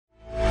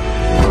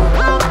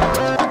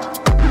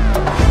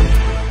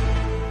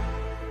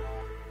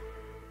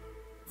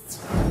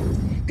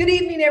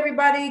evening,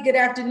 everybody. Good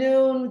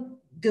afternoon.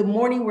 Good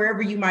morning,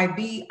 wherever you might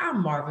be.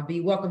 I'm Marva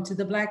B. Welcome to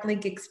the Black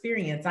Link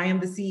Experience. I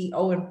am the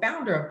CEO and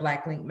founder of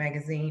Black Link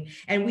Magazine,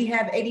 and we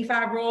have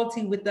 85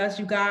 Royalty with us,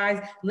 you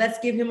guys. Let's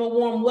give him a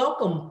warm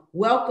welcome.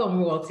 Welcome,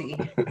 Royalty.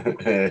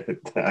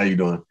 How you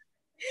doing?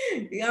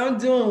 I'm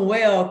doing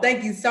well.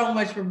 Thank you so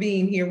much for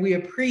being here. We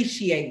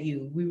appreciate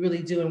you. We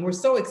really do. And we're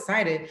so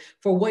excited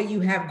for what you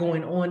have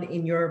going on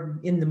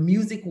in the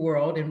music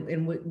world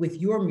and with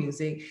your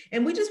music.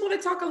 And we just want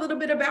to talk a little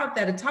bit about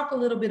that and talk a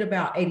little bit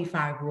about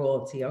 85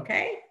 Royalty,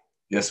 okay?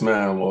 Yes,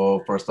 ma'am.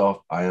 Well, first off,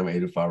 I am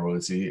 85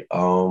 Royalty.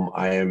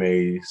 I am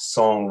a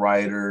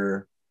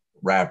songwriter,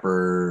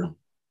 rapper,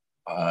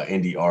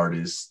 indie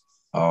artist.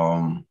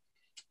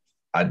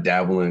 I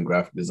dabble in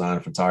graphic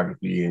design,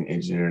 photography, and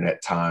engineering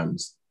at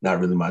times.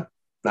 Not really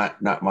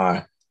not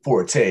my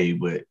forte,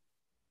 but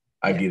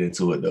I get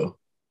into it though.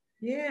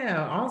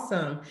 Yeah,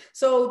 awesome.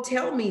 So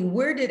tell me,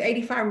 where did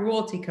 85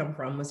 Royalty come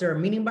from? Was there a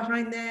meaning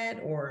behind that,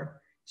 or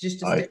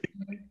just a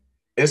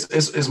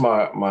it's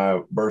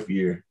my birth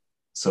year.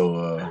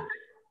 So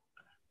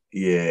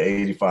yeah,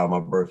 85,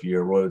 my birth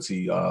year.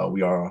 Royalty. I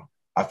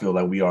feel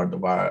like we are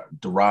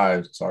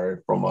derived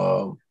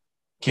from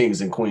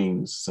kings and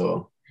queens.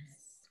 So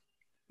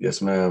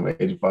yes, ma'am.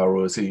 85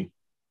 Royalty.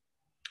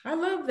 I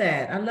love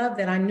that. I love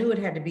that. I knew it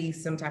had to be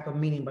some type of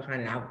meaning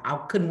behind it. I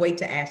couldn't wait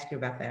to ask you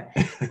about that.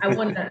 I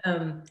want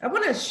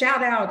to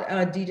shout out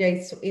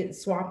DJ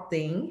Swap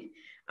Thing.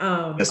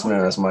 Yes,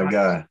 ma'am. That's my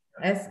guy.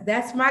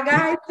 That's my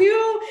guy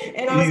too.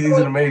 And he's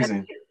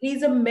amazing.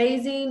 He's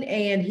amazing,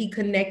 and he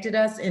connected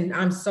us, and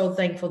I'm so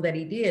thankful that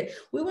he did.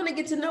 We want to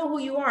get to know who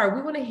you are.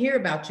 We want to hear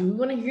about you. We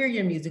want to hear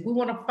your music. We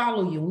want to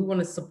follow you. We want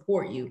to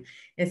support you.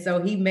 And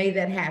so he made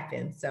that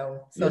happen.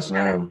 So yes,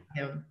 shout out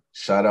to him.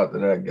 Shout out to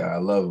that guy. I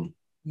love him.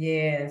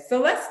 Yeah.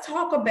 So let's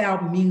talk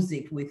about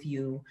music with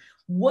you.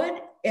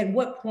 At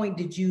what point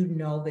did you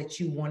know that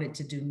you wanted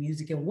to do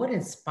music, and what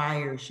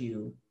inspires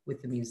you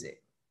with the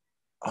music?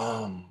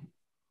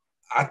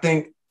 I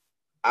think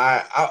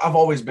I've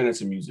always been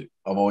into music.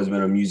 I've always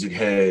been a music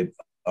head.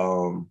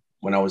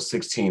 When I was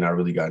 16, I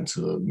really got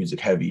into music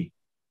heavy.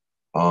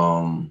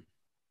 I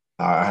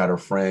had a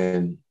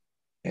friend,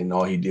 and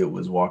all he did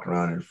was walk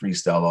around and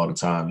freestyle all the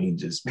time. He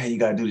just, man, you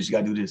gotta do this, you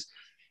gotta do this.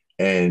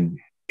 And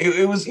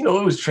it was, it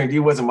was trendy. It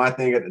wasn't my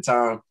thing at the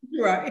time.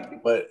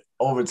 Right. But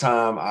over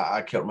time,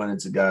 I kept running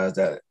into guys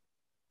that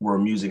were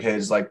music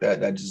heads like that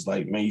just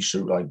like, man, you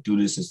should like do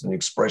this as an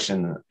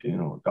expression.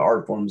 The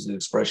art form is an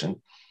expression.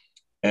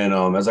 And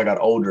as I got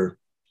older,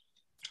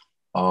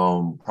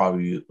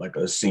 probably like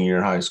a senior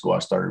in high school, I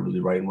started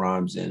really writing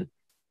rhymes and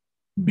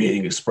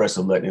being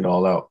expressive, letting it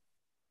all out.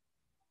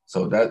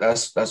 So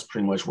that's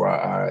pretty much where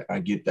I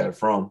get that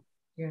from.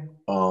 Yeah.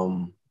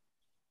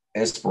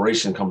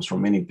 Inspiration comes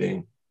from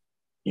anything.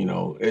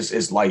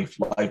 It's life.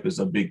 Life is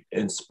a big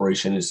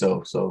inspiration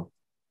itself. So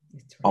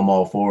right. I'm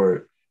all for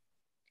it.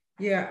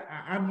 Yeah,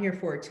 I'm here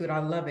for it too. And I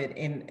love it.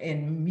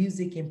 And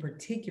music in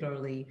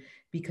particularly,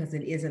 because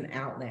it is an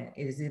outlet.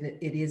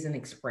 It is an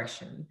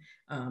expression.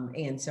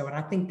 And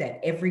I think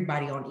that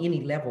everybody on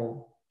any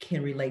level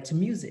can relate to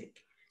music.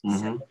 Mm-hmm.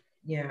 So,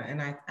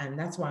 yeah. And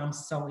that's why I'm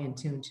so in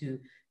tune to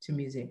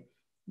music.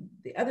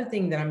 The other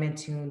thing that I'm in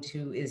tune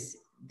to is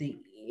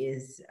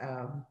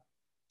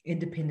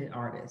independent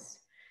artists.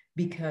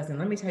 Because, and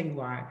let me tell you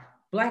why,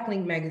 Black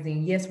Link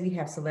Magazine, yes, we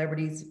have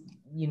celebrities,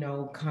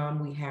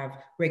 come, we have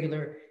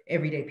regular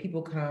everyday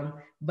people come,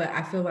 but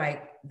I feel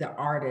like the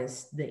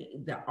artist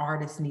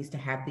needs to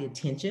have the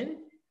attention,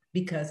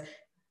 because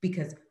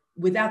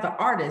without the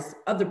artist,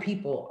 other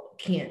people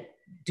can't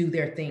do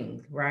their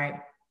thing, right?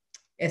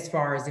 As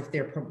far as if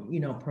they're,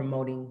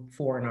 promoting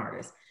for an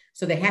artist.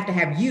 So they have to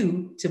have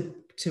you to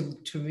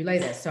relay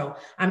that. So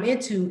I'm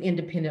into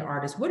independent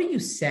artists. What do you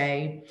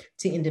say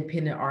to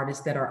independent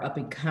artists that are up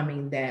and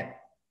coming, that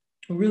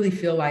really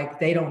feel like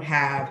they don't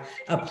have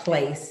a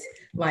place,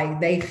 like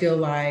they feel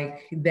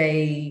like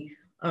they're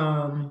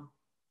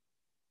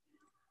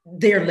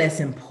less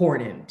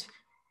important?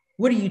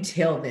 What do you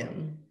tell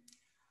them?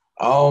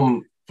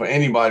 For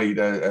anybody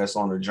that's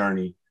on the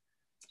journey,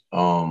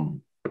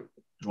 wanting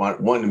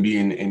to be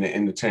in the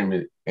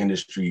entertainment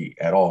industry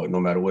at all, no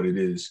matter what it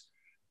is,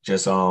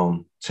 just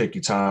take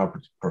your time,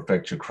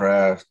 perfect your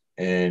craft,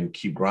 and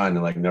keep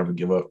grinding. Like, never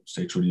give up.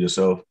 Stay true to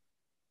yourself,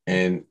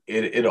 and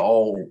it'll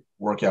all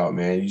work out,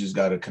 man. You just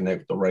got to connect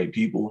with the right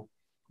people,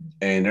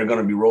 and there are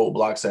going to be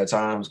roadblocks at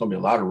times. It's going to be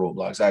a lot of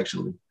roadblocks,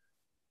 actually,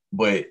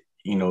 but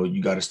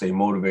you got to stay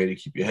motivated,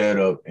 keep your head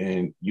up,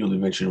 and you'll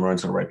eventually run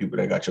to the right people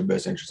that got your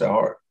best interests at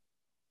heart.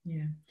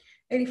 Yeah.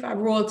 85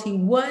 Royalty,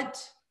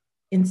 what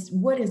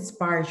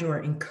inspires you or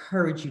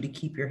encourages you to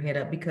keep your head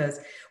up? Because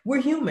we're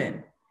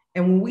human.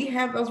 And when we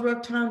have those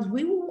rough times,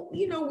 we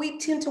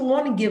tend to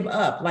want to give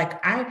up.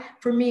 Like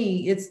for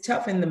me, it's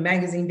tough in the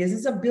magazine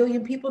business. 1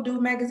 billion people do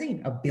a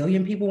magazine. 1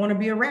 billion people want to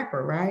be a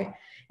rapper, right?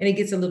 And it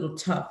gets a little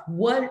tough.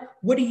 What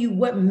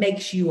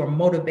makes you or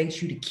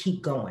motivates you to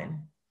keep going?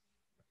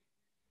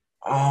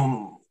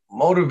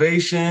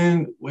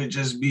 Motivation would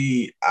just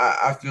be,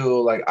 I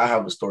feel like I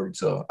have a story to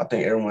tell. I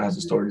think everyone has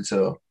a story to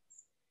tell.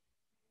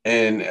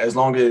 And as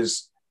long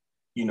as,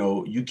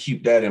 you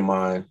keep that in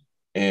mind,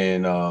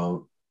 and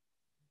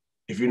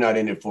if you're not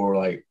in it for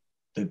like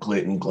the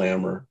glit and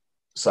glamour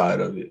side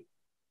of it,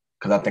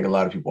 because I think a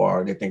lot of people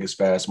are, they think it's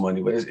fast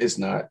money, but it's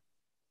not.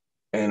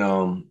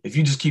 And if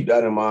you just keep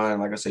that in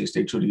mind, like I say,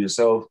 stay true to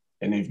yourself.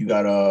 And if you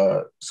got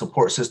a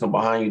support system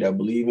behind you that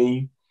believe in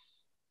you,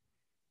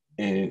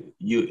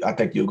 and I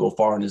think you'll go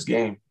far in this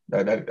game.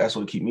 That's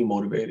what keep me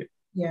motivated.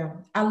 Yeah,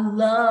 I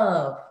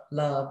love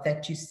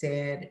that you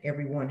said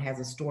everyone has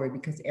a story,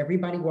 because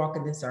everybody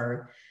walking this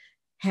earth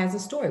has a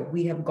story.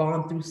 We have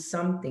gone through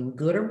something,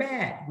 good or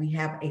bad. We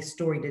have a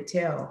story to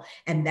tell,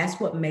 and that's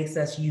what makes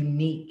us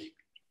unique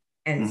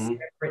and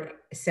separate,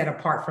 set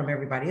apart from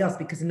everybody else,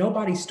 because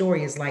nobody's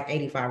story is like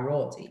 85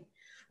 Royalty.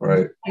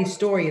 Right. Nobody's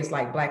story is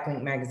like Black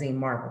Link Magazine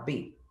Marvel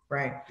Beat,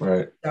 right?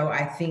 Right. So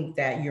I think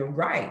that you're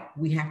right.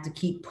 We have to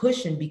keep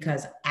pushing,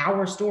 because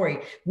our story,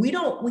 we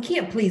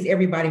can't please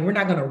everybody. We're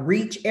not going to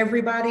reach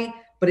everybody,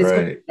 but it's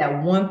going to be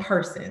that one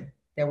person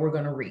that we're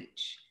going to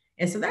reach.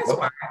 And so that's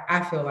why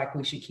I feel like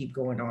we should keep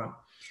going on.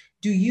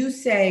 Do you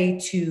say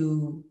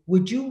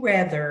would you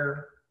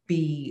rather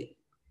be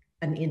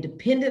an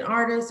independent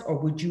artist, or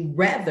would you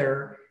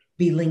rather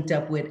be linked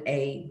up with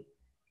a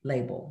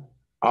label?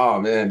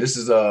 Oh man, this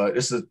is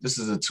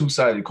a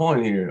two-sided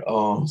coin here.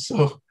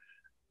 So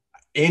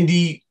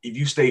indie, if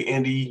you stay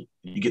indie,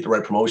 you get the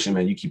right promotion,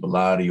 man, you keep a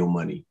lot of your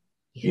money,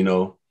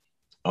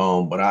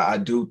 But I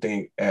do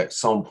think at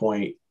some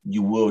point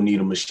you will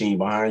need a machine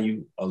behind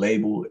you, a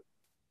label,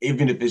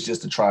 even if it's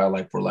just to try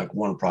for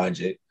one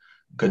project,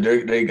 because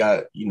they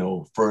got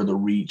further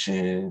reach,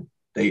 and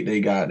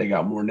they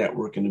got more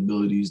networking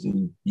abilities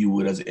than you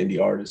would as an indie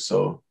artist.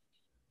 So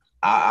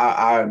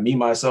I me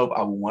myself,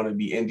 I would want to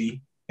be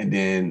indie, and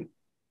then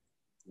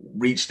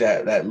reach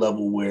that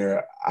level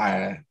where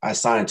I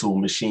sign to a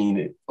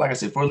machine, like I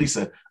said, for at least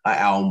an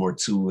album or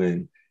two,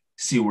 and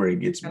see where it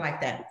gets me. I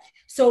like that.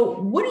 So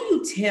what do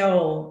you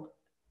tell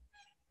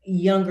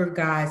younger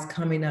guys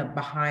coming up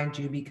behind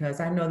you?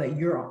 Because I know that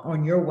you're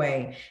on your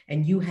way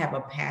and you have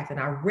a path, and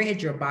I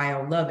read your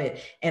bio, love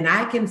it. And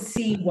I can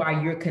see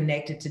why you're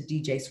connected to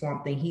DJ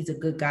Swamp Thing. He's a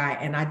good guy.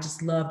 And I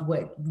just loved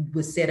what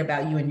was said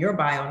about you in your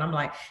bio. And I'm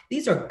like,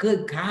 these are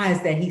good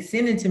guys that he's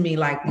sending to me.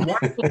 Like, why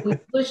can't we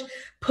push,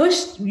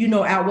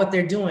 out what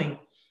they're doing?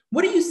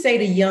 What do you say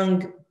to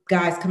young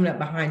guys coming up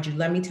behind you?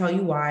 Let me tell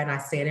you why. And I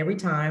say it every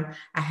time.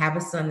 I have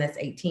a son that's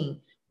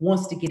 18,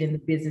 wants to get in the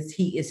business.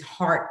 He is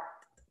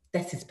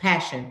that's his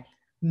passion.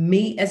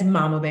 Me as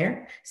Mama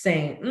Bear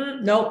saying,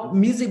 nope,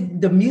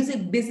 the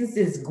music business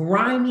is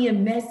grimy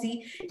and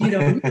messy. You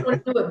don't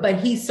want to do it, but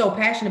he's so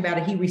passionate about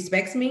it. He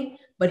respects me,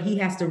 but he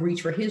has to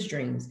reach for his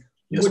dreams.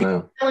 Yes, what ma'am. are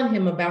you telling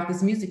him about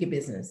this music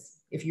business,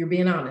 if you're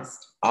being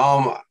honest?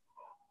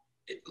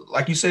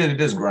 Like you said, it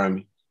is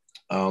grimy.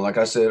 Like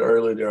I said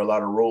earlier, there are a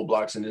lot of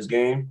roadblocks in this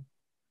game.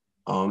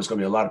 It's gonna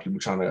be a lot of people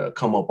trying to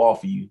come up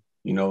off of you.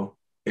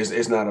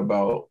 It's not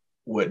about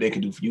what they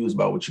can do for you; it's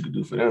about what you can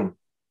do for them.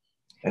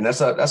 And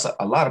that's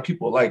a lot of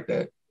people like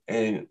that.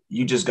 And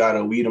you just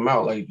gotta weed them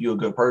out. Like, if you're a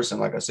good person,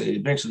 like I said,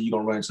 eventually you're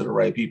gonna run into the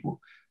right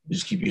people. You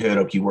just keep your head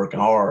up, keep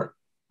working hard.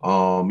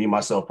 Me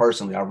myself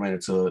personally, I ran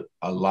into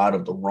a lot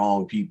of the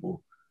wrong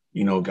people.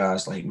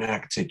 Guys like, man, I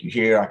could take you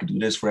here, I could do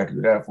this for you, I could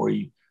do that for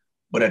you.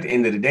 But at the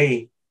end of the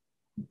day,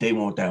 they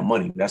want that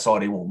money. That's all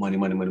they want. Money,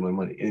 money, money, money,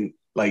 money. And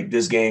like,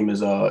 this game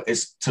is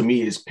it's, to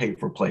me, it's pay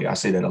for play. I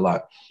say that a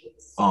lot.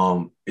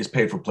 It's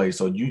pay for play.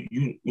 So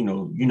you're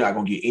not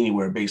gonna get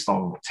anywhere based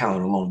on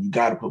talent alone. You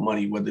got to put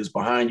money, whether it's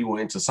behind you or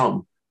into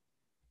something,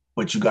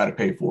 but you got to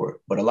pay for it.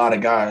 But a lot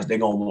of guys, they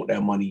gonna want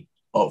that money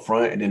up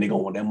front, and then they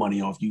gonna want that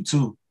money off you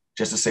too,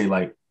 just to say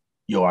like,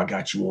 yo, I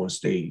got you on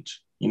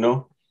stage,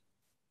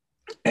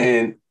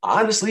 And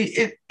honestly,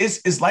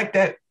 it's like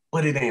that,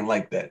 but it ain't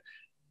like that.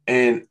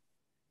 And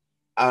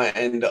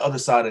the other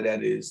side of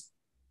that is,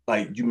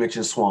 like you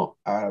mentioned, Swamp.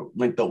 I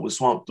linked up with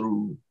Swamp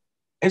through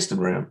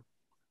Instagram.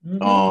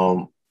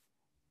 Mm-hmm.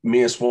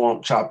 Me and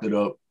Swamp chopped it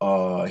up.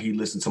 He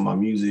listened to my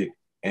music,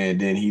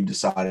 and then he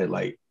decided,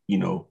 like,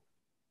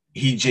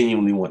 he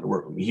genuinely wanted to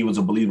work with me. He was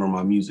a believer in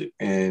my music,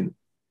 and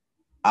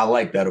I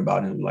like that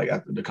about him. Like,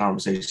 after the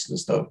conversations and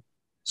stuff.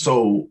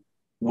 So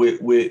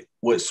with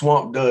what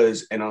Swamp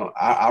does, and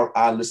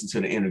I listened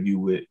to the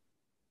interview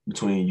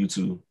between you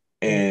two,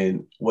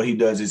 and what he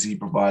does is he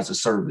provides a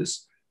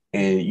service,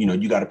 and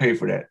you got to pay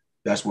for that.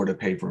 That's where the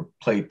pay for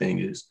play thing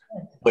is.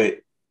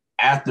 But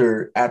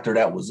after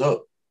that was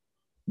up,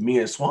 me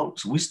and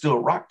Swamps, we still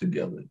rock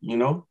together,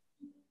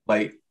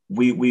 like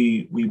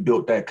we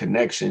built that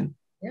connection,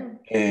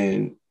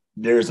 and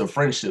there's a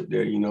friendship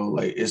there,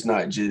 like, it's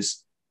not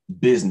just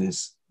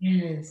business.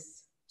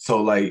 Yes.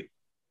 So like,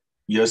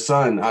 your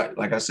son,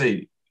 like I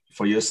say,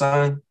 for your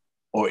son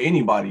or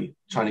anybody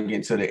trying to get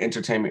into the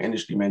entertainment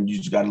industry, man, you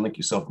just got to link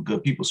yourself with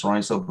good people, surround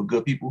yourself with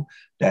good people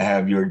that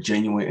have your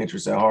genuine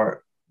interests at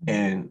heart,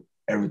 and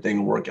everything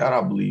will work out,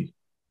 I believe.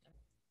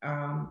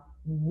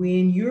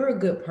 When you're a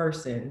good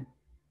person,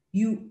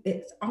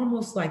 it's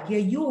almost like, yeah,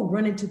 you'll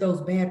run into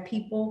those bad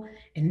people.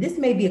 And this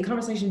may be a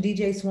conversation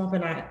DJ Swamp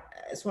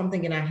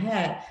thinking I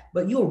had,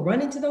 but you'll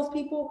run into those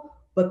people.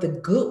 But the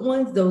good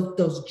ones,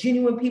 those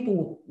genuine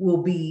people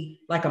will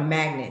be like a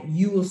magnet.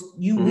 You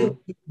will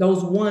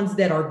those ones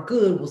that are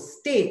good will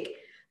stick.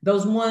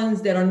 Those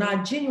ones that are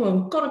not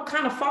genuine gonna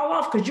kind of fall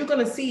off because you're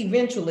gonna see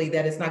eventually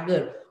that it's not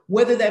good.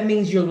 Whether that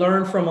means you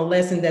learn from a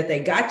lesson that they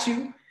got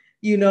you,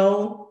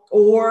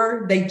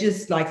 or they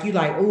just like you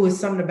like, oh, it's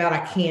something about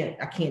I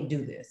can't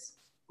do this.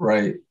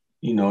 Right.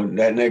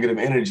 That negative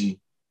energy.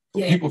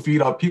 Yeah. People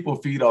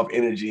feed off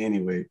energy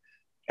anyway.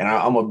 And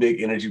I'm a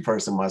big energy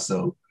person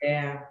myself.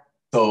 Yeah.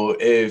 So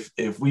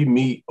if we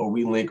meet or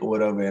we link or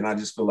whatever, and I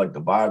just feel like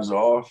the vibes are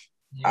off,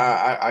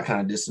 yeah. I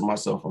kind of distance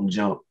myself from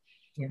jump.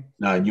 Yeah.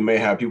 Now you may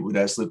have people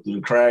that slip through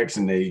the cracks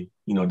and they,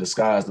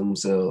 disguise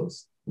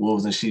themselves,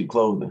 wolves in sheep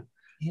clothing.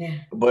 Yeah.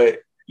 But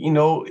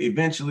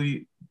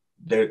eventually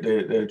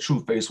their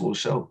true face will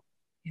show.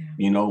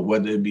 Yeah.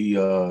 Whether it be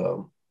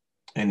in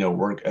their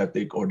work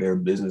ethic or their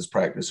business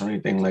practice or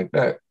anything like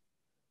that,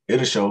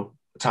 it'll show.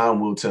 Time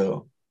will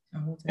tell.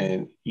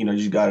 And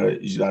you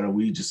gotta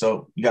weed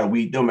yourself. You gotta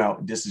weed them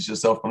out. Distance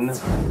yourself from them.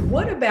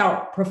 What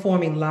about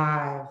performing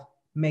live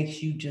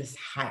makes you just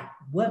hype?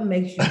 What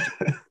makes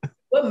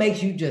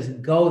you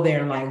just go there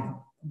and like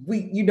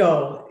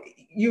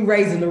you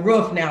raising the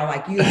roof now,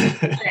 like you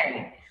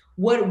saying.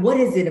 What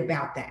is it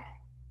about that?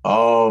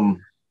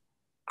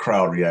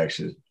 Crowd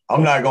reaction.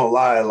 I'm not gonna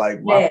lie,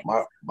 like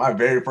my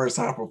very first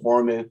time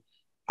performing,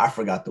 I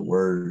forgot the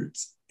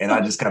words. And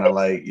I just kind of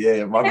like,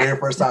 my very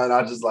first time,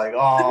 I just like,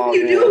 oh,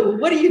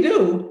 What do you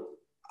do?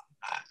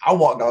 I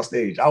walked off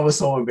stage. I was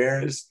so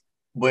embarrassed,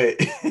 but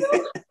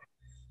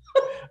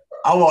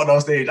I walked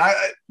off stage.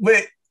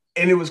 And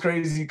it was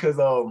crazy because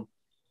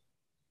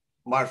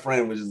my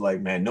friend was just like,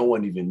 man, no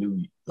one even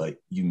knew like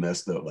you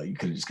messed up. Like you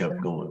could have just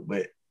kept going.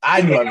 But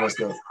I knew I messed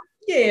up.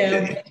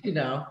 Yeah.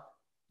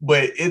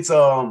 But it's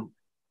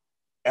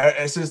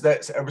ever since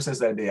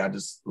that day, I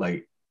just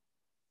like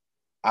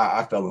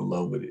I fell in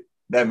love with it.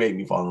 That made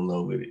me fall in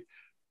love with it.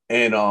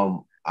 And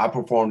I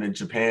performed in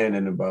Japan I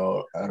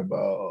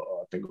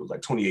think it was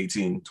like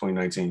 2018,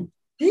 2019.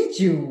 Did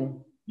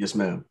you? Yes,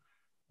 ma'am.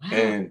 Wow.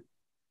 And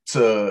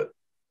to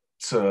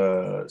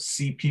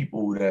see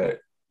people that,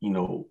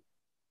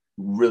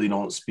 really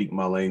don't speak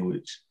my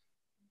language,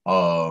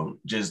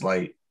 just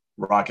like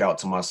rock out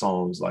to my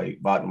songs, like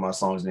vibe to my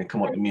songs, and then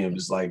come up to me and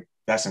just like,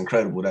 that's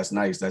incredible. That's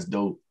nice. That's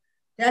dope.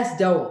 That's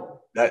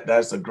dope.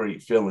 That's a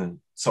great feeling.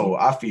 So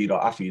I feed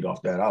off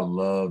that. I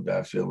love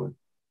that feeling.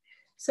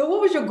 So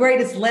what was your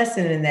greatest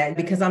lesson in that?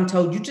 Because I'm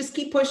told you just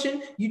keep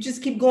pushing, you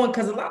just keep going.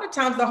 Because a lot of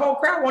times the whole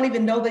crowd won't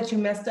even know that you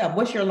messed up.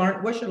 What's your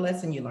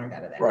lesson you learned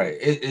out of that? Right.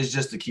 It's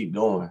just to keep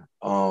going.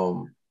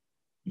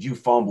 You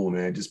fumble,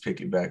 man, just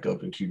pick it back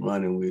up and keep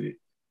running with it.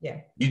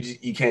 Yeah.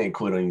 You can't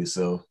quit on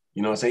yourself.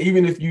 You know what I'm saying?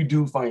 Even if you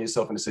do find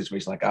yourself in a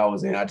situation like I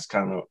was in, I just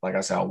kind of, like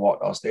I said, I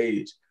walked off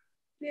stage.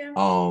 Yeah.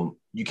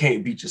 You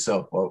can't beat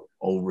yourself up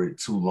over it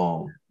too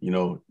long.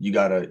 You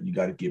gotta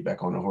get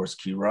back on the horse,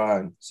 keep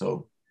riding.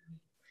 So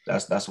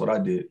that's what I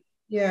did.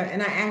 Yeah,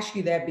 and I ask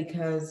you that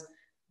because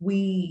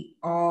we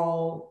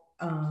all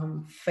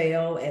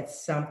fail at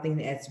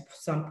something at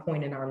some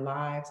point in our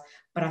lives,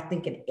 but I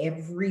think in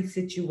every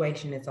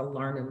situation it's a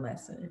learning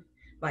lesson.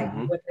 Like,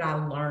 what did I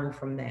learn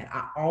from that?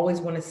 I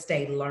always want to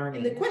stay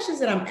learning. The questions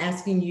that I'm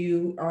asking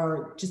you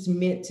are just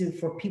meant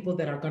for people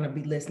that are going to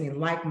be listening,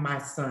 like my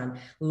son,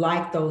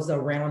 like those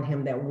around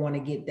him that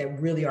that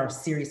really are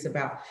serious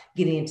about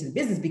getting into the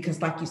business. Because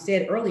like you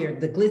said earlier,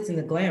 the glitz and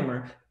the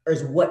glamour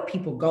is what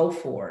people go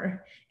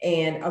for.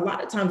 And a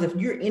lot of times if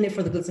you're in it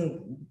for the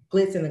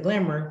glitz and the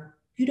glamour,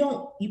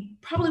 you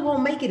probably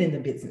won't make it in the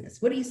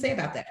business. What do you say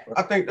about that?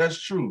 I think that's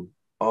true.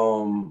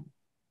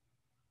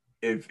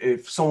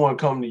 If someone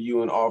come to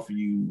you and offer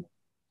you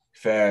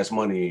fast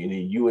money and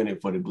then you in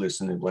it for the glitz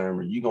and the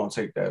glamour, you're going to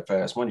take that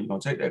fast money. You're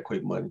going to take that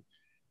quick money,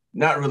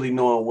 not really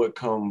knowing what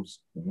comes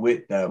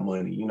with that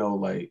money.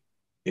 Like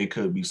it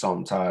could be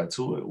something tied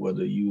to it,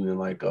 whether you in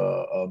like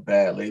a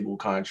bad label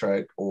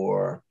contract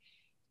or,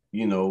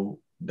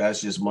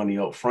 that's just money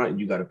up front.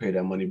 You got to pay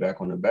that money back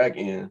on the back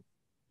end.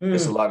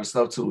 It's a lot of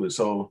stuff to it.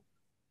 So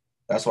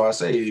that's why I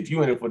say, if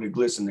you in it for the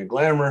glitz and the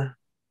glamour,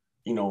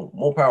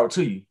 more power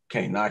to you.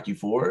 Can't knock you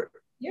for it.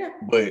 Yeah.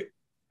 But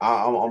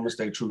I'm gonna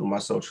stay true to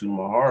myself, true to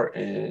my heart.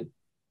 And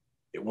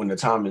when the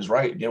time is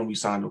right, then we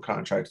sign the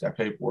contracts, that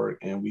paperwork,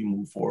 and we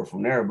move forward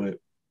from there. But,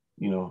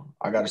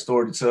 I got a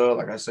story to tell,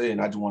 like I said,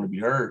 and I just want to be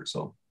heard.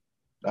 So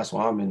that's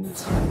why I'm in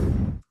this.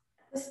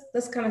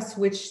 Let's kind of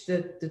switch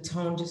the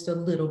tone just a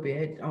little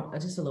bit.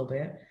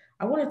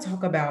 I want to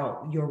talk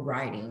about your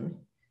writing.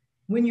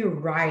 When you're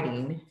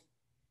writing,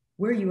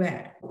 where are you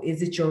at?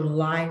 Is it your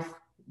life?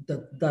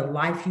 The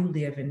life you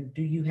live in?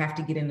 Do you have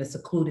to get in a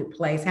secluded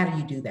place? How do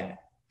you do that?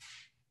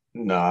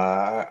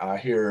 Nah, I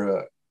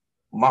hear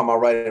my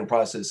writing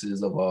process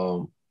is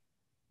of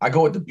I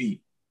go with the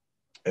beat.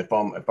 If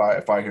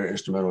I hear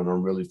instrumental and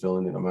I'm really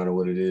feeling it, no matter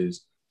what it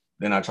is,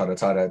 then I try to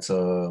tie that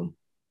to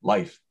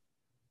life.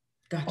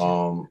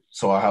 Gotcha.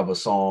 So I have a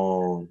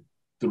song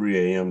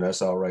 3 a.m.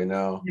 that's out right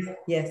now.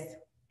 Yes.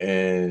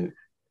 And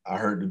I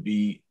heard the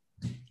beat,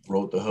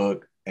 wrote the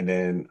hook, and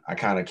then I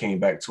kind of came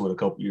back to it a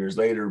couple years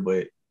later.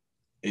 But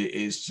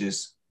it's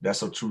just,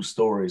 that's a true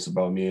story. It's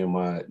about me and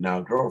my now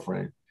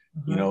girlfriend.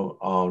 You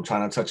know,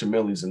 Trying to Touch a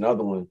Million is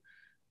another one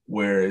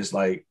where it's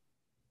like,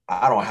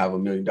 I don't have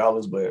 $1 million,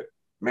 but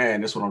man,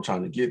 that's what I'm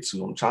trying to get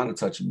to. I'm trying to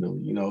touch a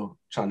million, you know,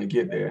 trying to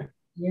get there.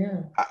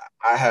 Yeah.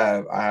 I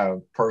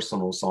have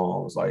personal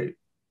songs like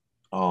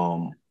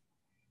while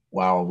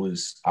I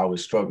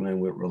was struggling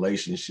with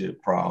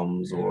relationship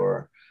problems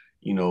or,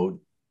 you know,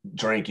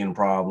 drinking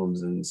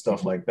problems and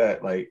stuff like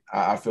that. Like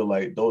I feel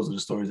like those are the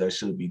stories that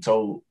should be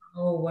told.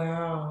 Oh,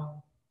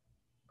 wow.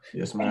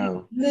 Yes,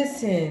 ma'am.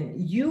 Listen,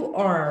 you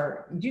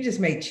just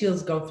made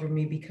chills go through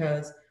me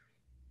because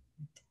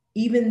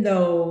even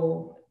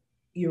though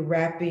you're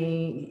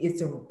rapping,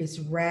 it's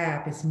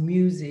rap, it's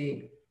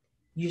music,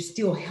 you're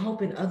still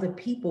helping other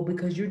people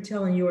because you're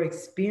telling your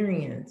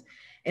experience.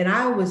 And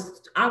I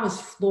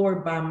was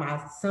floored by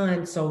my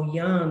son so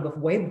young, but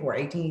way before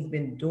 18, he's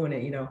been doing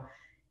it,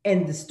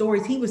 and the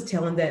stories he was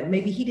telling that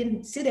maybe he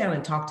didn't sit down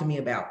and talk to me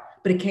about,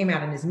 but it came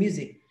out in his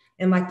music.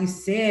 And like you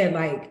said,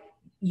 like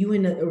you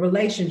in a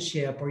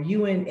relationship or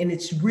you in, and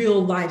it's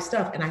real life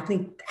stuff. And I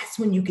think that's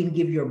when you can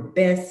give your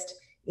best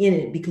in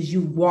it because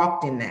you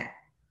walked in that,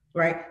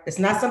 right? It's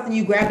not something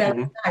you grabbed out of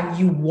the sky.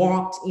 You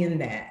walked in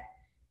that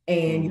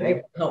and you're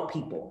able to help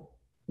people.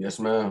 Yes,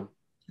 ma'am.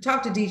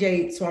 Talk to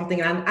DJ Swamp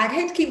Thing. I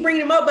hate to keep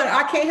bringing him up, but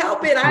I can't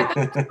help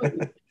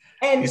it.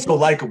 And he's so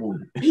likable.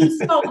 He's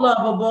so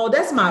lovable.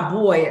 That's my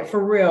boy,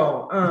 for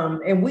real.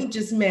 And we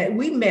just met.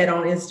 We met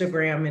on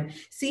Instagram and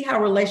see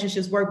how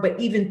relationships work. But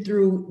even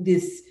through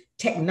this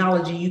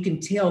technology, you can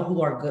tell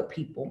who are good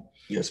people.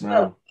 Yes, ma'am.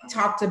 So we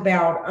talked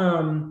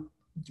about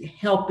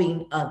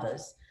helping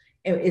others.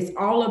 It's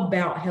all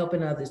about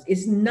helping others.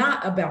 It's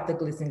not about the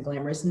glitz and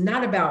glamour. It's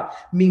not about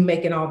me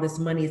making all this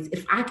money. It's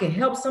if I can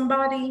help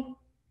somebody,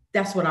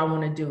 that's what I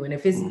want to do. And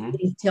if it's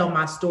tell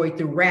my story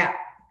through rap,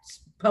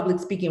 public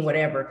speaking,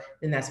 whatever,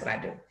 then that's what I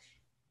do.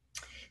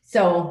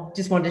 So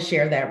just wanted to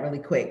share that really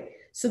quick.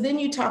 So then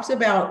you talked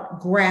about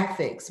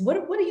graphics.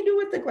 What do you do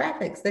with the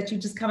graphics that you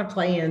just kind of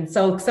play in?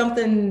 So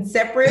something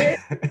separate?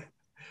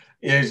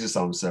 Yeah, it's just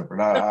something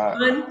separate.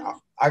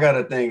 I got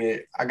a thing.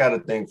 I got a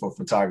thing for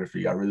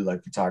photography. I really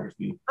like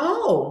photography.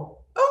 Oh,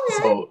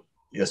 okay. So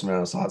yes,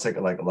 ma'am. So I take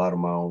like a lot of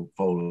my own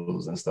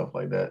photos and stuff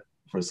like that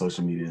for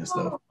social media and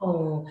stuff.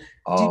 Oh,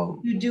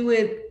 do you do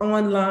it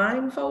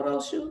online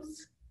photo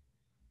shoots?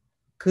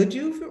 Could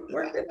you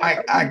work it?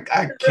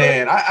 I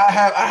can. I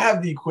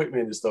have the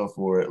equipment and stuff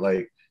for it.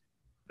 Like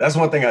that's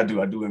one thing I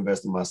do. I do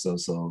invest in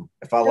myself. So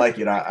if I like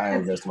it, I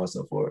invest in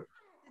myself for it.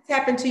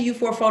 Tap into you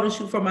for a photo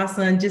shoot for my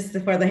son, just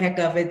for the heck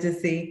of it, to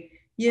see.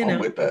 I'm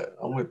with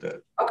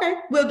that. Okay,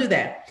 we'll do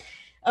that.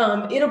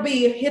 It'll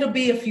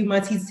be a few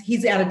months.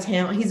 He's out of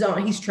town.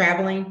 He's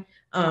traveling.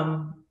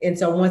 And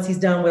so once he's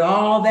done with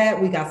all that,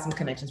 we got some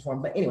connections for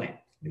him. But anyway,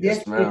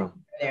 yes, ma'am.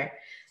 There.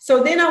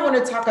 So then I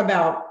want to talk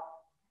about.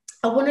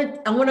 I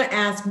want to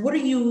ask, what are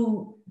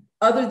you,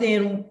 other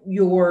than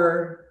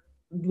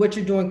what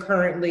you're doing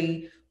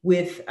currently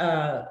with?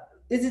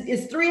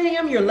 Is 3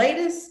 a.m. your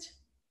latest?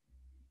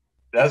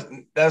 That's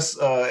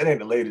it ain't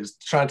the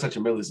latest. Trying to Touch a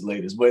Million is the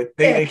latest, but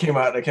they came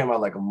out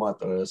like a month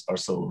or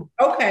so.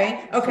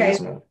 Okay.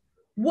 Yes,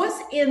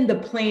 what's in the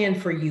plan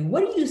for you?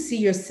 What do you see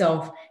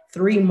yourself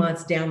 3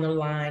 months down the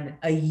line,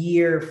 a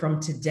year from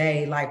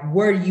today? Like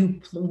what is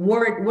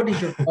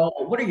your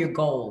goal? What are your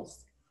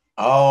goals?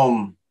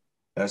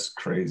 That's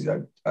crazy.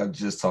 I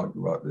just talked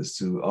about this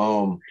too.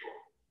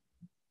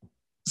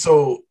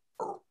 So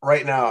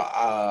right now,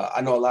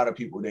 I know a lot of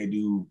people,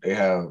 they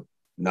have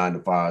 9 to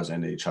 5s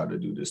and they try to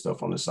do this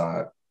stuff on the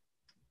side.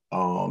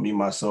 Me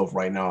myself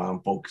right now,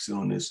 I'm focusing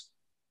on this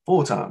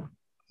full time.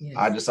 Yes.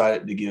 I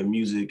decided to give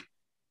music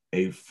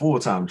a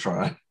full-time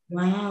try.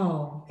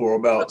 Wow. For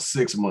about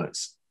 6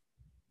 months.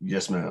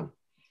 Yes, ma'am.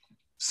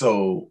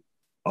 So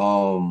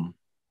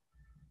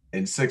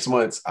in 6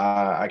 months,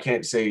 I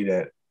can't say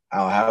that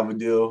I'll have a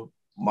deal.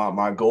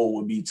 My goal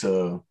would be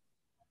to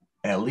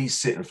at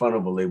least sit in front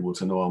of a label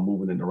to know I'm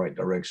moving in the right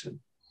direction.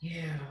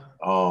 Yeah.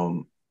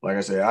 Like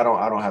I said, I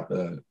don't have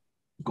to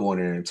go in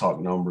there and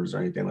talk numbers or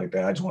anything like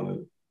that. I just want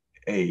to,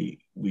 hey,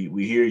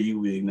 we hear you,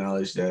 we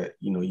acknowledge that,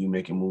 you know, you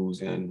making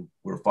moves and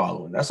we're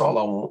following. That's all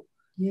I want.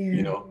 Yeah.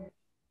 You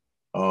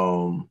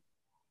know.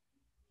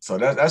 So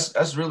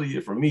that's really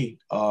it for me.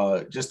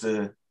 Just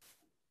to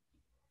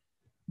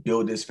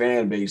build this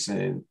fan base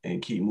and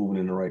keep moving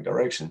in the right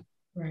direction.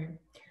 Right.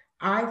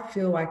 I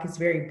feel like it's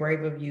very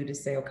brave of you to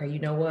say, okay, you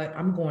know what?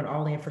 I'm going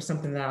all in for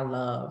something that I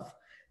love.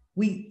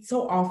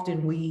 So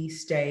often we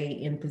stay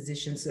in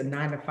positions of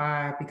 9 to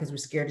 5 because we're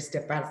scared to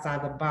step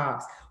outside the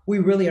box. We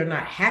really are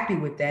not happy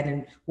with that.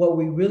 And what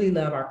we really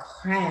love, our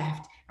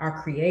craft,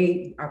 our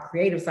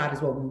creative side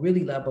is what we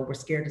really love, but we're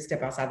scared to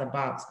step outside the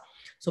box.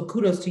 So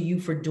kudos to you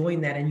for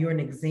doing that. And you're an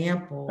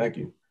example. Thank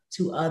you.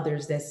 To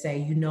others that say,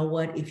 you know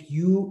what, if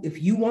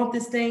you want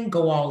this thing,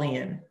 go all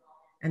in.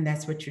 And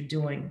that's what you're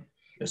doing.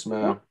 Yes,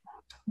 ma'am.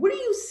 What do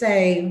you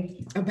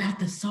say about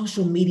the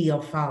social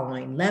media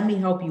following? Let me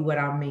help you what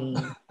I mean.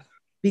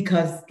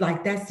 Because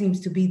like that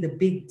seems to be the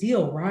big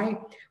deal, right?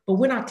 But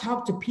when I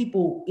talk to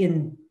people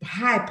in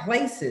high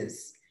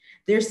places,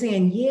 they're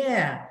saying,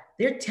 yeah,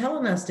 they're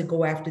telling us to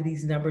go after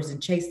these numbers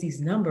and chase these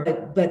numbers.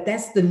 But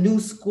that's the new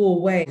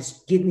school way,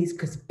 is getting these,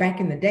 because back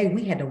in the day,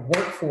 we had to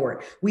work for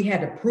it. We had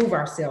to prove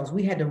ourselves.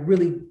 We had to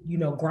really,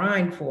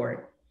 grind for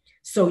it.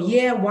 So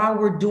yeah, while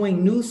we're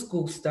doing new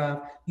school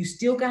stuff, you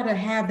still got to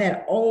have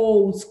that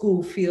old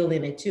school feel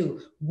in it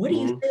too. What do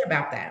you say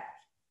about that?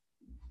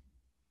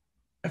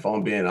 If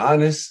I'm being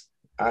honest,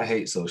 I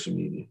hate social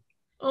media.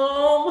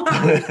 Oh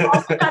my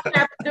God, I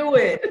have to do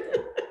it.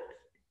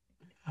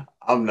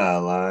 I'm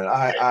not lying.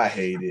 I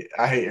hate it.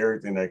 I hate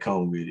everything that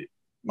comes with it.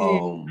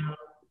 Yeah.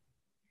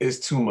 It's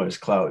too much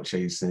clout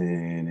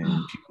chasing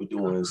and people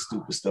doing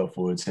stupid stuff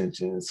for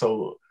attention.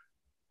 So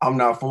I'm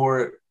not for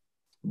it.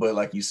 But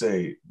like you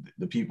say,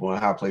 the people in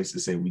high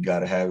places say we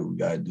gotta have it, we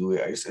gotta do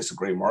it. It's a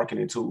great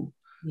marketing tool.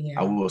 I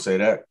Yeah. will say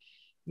that.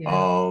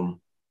 Yeah.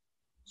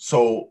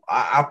 So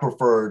I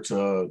prefer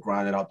to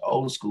grind it out the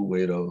old school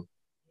way though.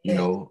 You Yeah.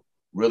 know,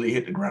 really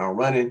hit the ground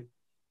running.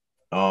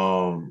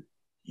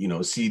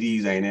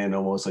 CDs ain't in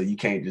no more, so you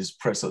can't just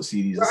press up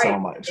CDs and sell Right.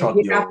 them out the And trunk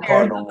of get out your car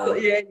there. no more.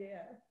 Yeah.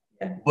 Yeah.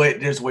 Yeah. But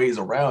there's ways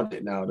around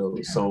it now though.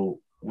 Yeah. So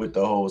with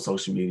the whole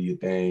social media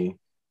thing,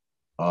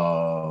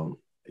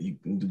 you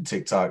can do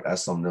TikTok.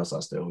 That's something else I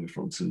stay away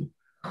from too.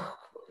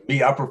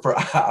 Me, I prefer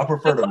I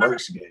prefer the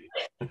merch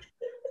game.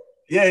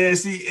 Yeah.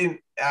 See, and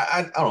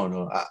I don't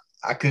know.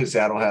 I could say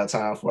I don't have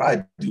time for it.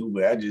 I do,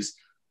 but I Yeah.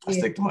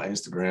 stick to my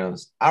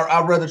Instagrams.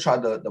 I'd rather try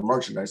the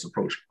merchandise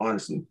approach,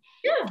 honestly.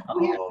 Yeah.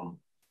 Oh yeah.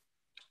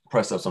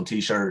 Press up some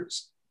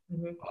t-shirts,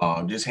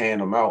 just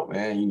hand them out,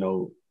 man.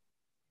 You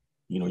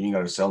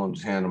got to sell them,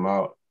 just hand them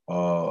out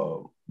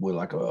with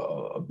like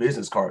a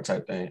business card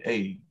type thing.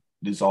 Hey,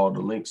 this all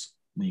the links.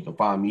 You can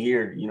find me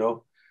here,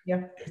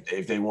 Yeah.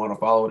 If they want to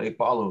follow, they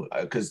follow.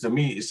 Because to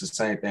me, it's the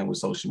same thing with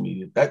social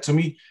media. That to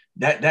me,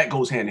 that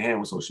goes hand in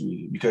hand with social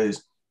media,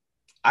 because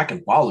I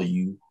can follow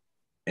you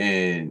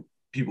and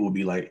people will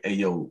be like, hey,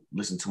 yo,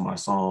 listen to my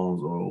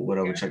songs or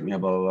whatever, check me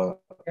out, blah, blah, blah.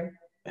 Yeah.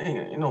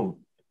 Ain't no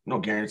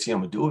guarantee I'm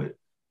gonna do it.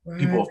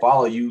 People Right. will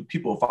follow you.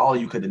 People will follow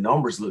you because the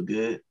numbers look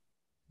good.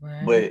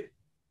 Right. But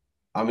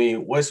I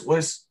mean, what's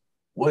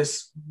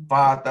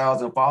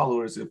 5,000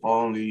 followers if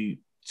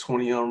only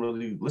 20 of them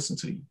really listen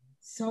to you?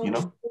 So You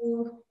know?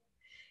 true.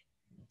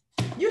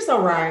 You're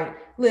so right.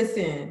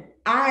 Listen,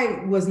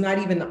 I was not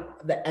even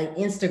an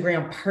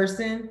Instagram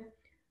person,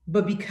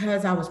 but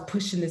because I was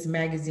pushing this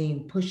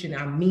magazine,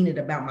 I mean it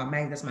about my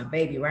magazine, that's my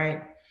baby,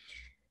 right?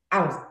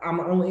 I'm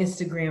on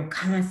Instagram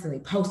constantly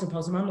posting.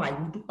 I'm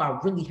like, do I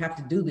really have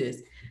to do this?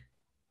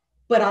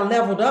 But I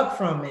leveled up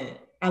from it.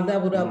 And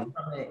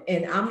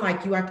I'm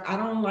like you, I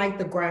don't like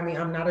the grimy.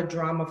 I'm not a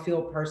drama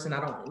filled person. I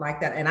don't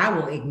like that. And I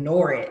will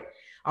ignore it.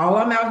 All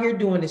I'm out here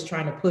doing is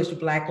trying to push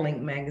Black Link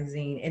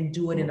magazine and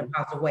do it in a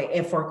positive way.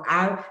 And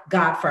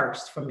God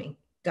first for me,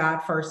 God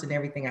first in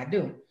everything I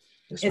do.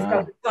 Yes, And so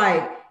ma'am. it's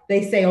like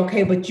they say,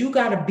 okay, but you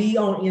got to be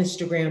on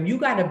Instagram, you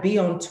got to be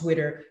on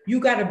Twitter, you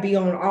got to be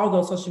on all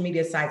those social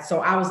media sites. So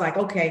I was like,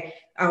 okay,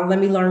 let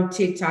me learn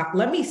TikTok.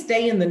 Let me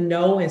stay in the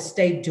know and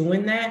stay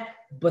doing that,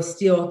 but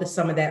still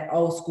some of that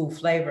old school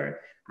flavor.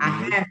 I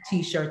have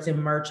t-shirts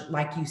and merch,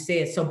 like you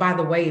said. So by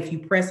the way, if you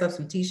press up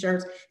some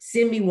t-shirts,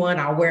 send me one.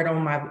 I'll wear it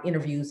on my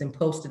interviews and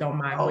post it on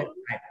my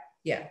website.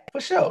 Yeah.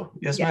 For sure.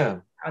 Yes, Yeah,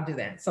 ma'am. I'll do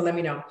that. So let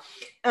me know.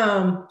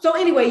 So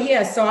anyway,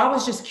 yeah. So I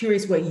was just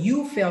curious what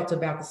you felt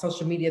about the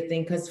social media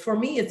thing, because for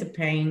me, it's a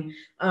pain.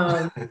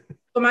 For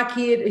my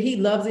kid, he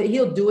loves it.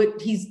 He'll do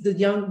it. He's the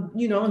young,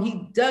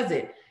 he does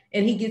it,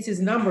 and he gets his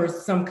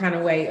numbers some kind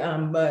of way.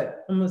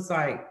 But I'm just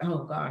like, oh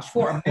gosh,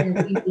 for a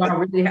magazine, do I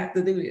really have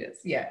to do this?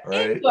 Yeah.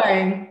 Right.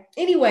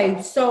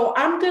 Anyway. So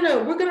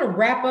we're gonna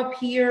wrap up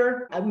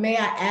here. May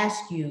I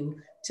ask you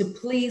to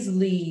please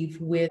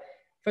leave with,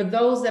 for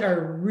those that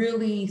are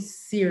really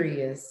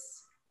serious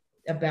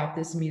about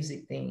this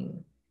music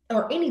thing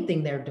or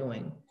anything they're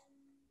doing,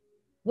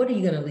 what are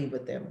you going to leave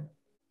with them?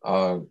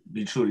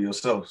 Be true to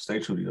yourself. Stay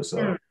true to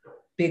yourself.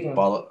 Big one.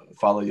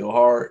 Follow your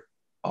heart.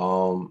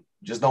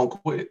 Just don't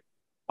quit.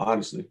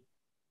 Honestly,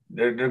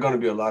 there are going to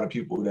be a lot of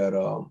people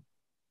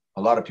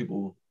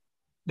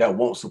that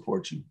won't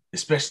support you,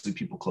 especially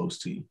people close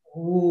to you.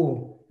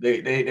 Ooh,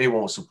 They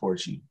won't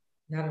support you.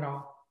 not at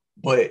all.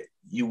 But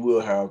you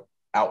will have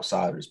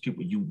outsiders,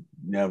 people you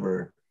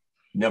never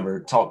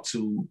talked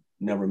to,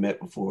 never met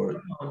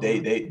before.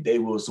 They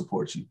will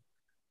support you,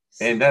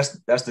 and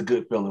that's the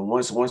good feeling.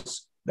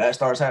 Once that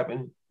starts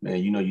happening,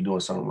 man, you're doing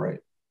something right.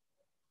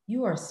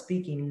 You are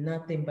speaking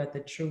nothing but the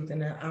truth,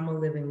 and I'm a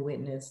living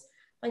witness.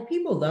 Like,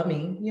 people love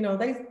me,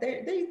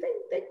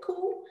 they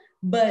cool,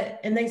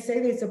 and they say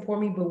they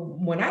support me, but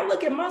when I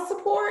look at my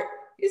support,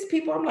 these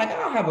people, I'm like, I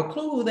don't have a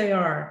clue who they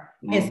are,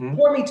 and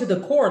support me to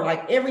the core.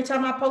 Like, every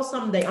time I post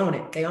something, they own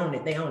it,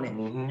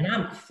 and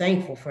I'm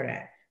thankful for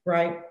that,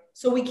 right?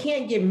 So we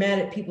can't get mad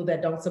at people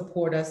that don't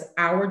support us.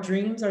 Our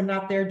dreams are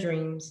not their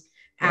dreams.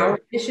 Our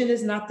mission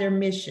is not their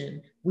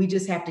mission. We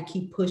just have to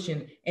keep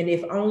pushing. And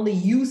if only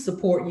you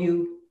support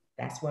you,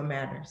 that's what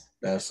matters.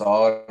 That's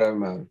all that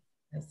matters.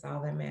 That's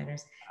all that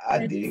matters.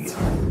 I dig it.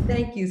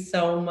 Thank you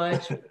so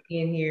much for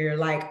being here.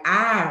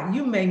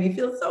 You made me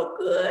feel so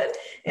good.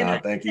 And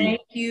thank you.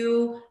 Thank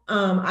you.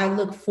 I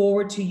look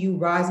forward to you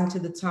rising to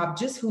the top.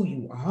 Just who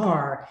you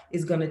are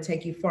is going to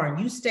take you far.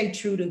 And you stay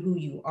true to who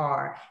you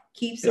are.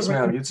 Keep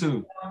surrounding you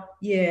too.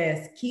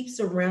 Yes, keep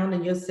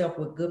surrounding yourself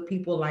with good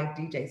people like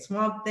DJ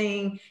Swamp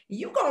Thing.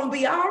 You're going to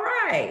be all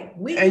right.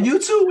 And you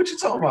too. What you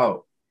talking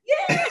about?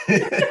 Yeah.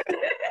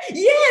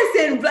 Yes,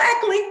 and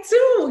Black Link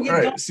too.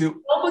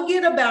 Don't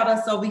forget about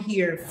us over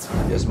here.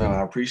 Yes, ma'am.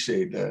 I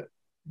appreciate that.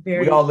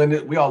 We all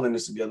in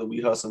this together. We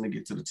hustling to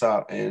get to the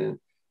top. And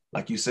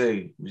like you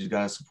say, we just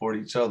gotta support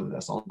each other.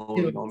 That's all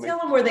we're gonna make. Tell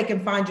them where they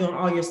can find you on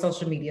all your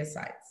social media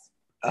sites.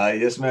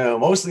 Yes,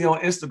 ma'am. Mostly on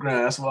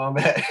Instagram. That's where I'm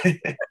at.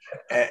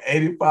 At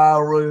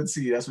 85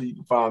 Royalty. That's where you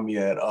can find me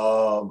at.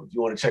 If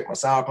you want to check my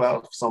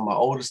SoundCloud for some of my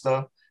older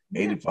stuff,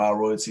 85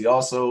 Royalty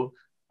also.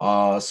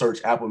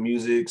 Search Apple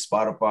Music,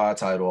 Spotify,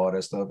 Tidal, all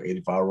that stuff.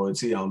 85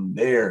 Royalty. I'm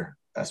there.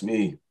 That's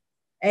me.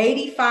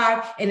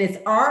 85, and it's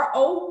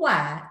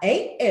ROYALTEE.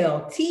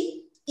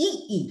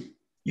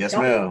 Yes,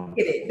 ma'am.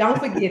 Don't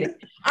forget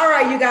it. All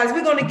right, you guys,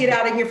 we're going to get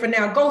out of here for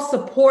now. Go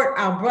support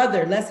our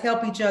brother. Let's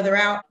help each other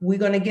out. We're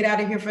going to get out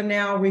of here for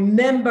now.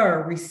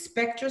 Remember,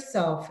 respect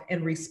yourself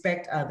and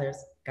respect others.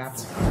 God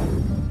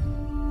bless.